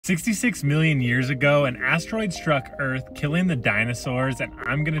66 million years ago, an asteroid struck Earth, killing the dinosaurs, and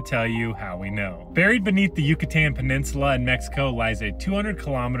I'm gonna tell you how we know. Buried beneath the Yucatan Peninsula in Mexico lies a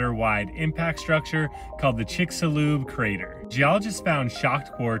 200-kilometer wide impact structure called the Chicxulub crater. Geologists found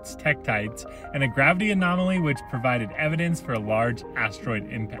shocked quartz, tektites, and a gravity anomaly which provided evidence for a large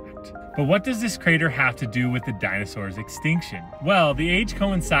asteroid impact. But what does this crater have to do with the dinosaurs' extinction? Well, the age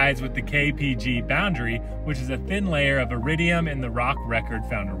coincides with the KPG boundary, which is a thin layer of iridium in the rock record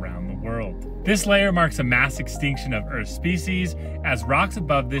found around the world. This layer marks a mass extinction of Earth species, as rocks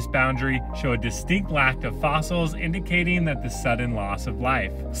above this boundary show a distinct lack of fossils, indicating that the sudden loss of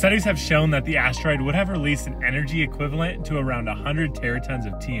life. Studies have shown that the asteroid would have released an energy equivalent to around 100 teratons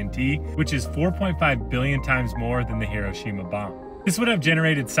of TNT, which is 4.5 billion times more than the Hiroshima bomb. This would have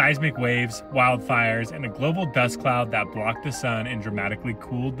generated seismic waves, wildfires, and a global dust cloud that blocked the sun and dramatically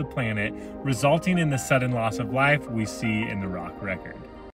cooled the planet, resulting in the sudden loss of life we see in the rock record.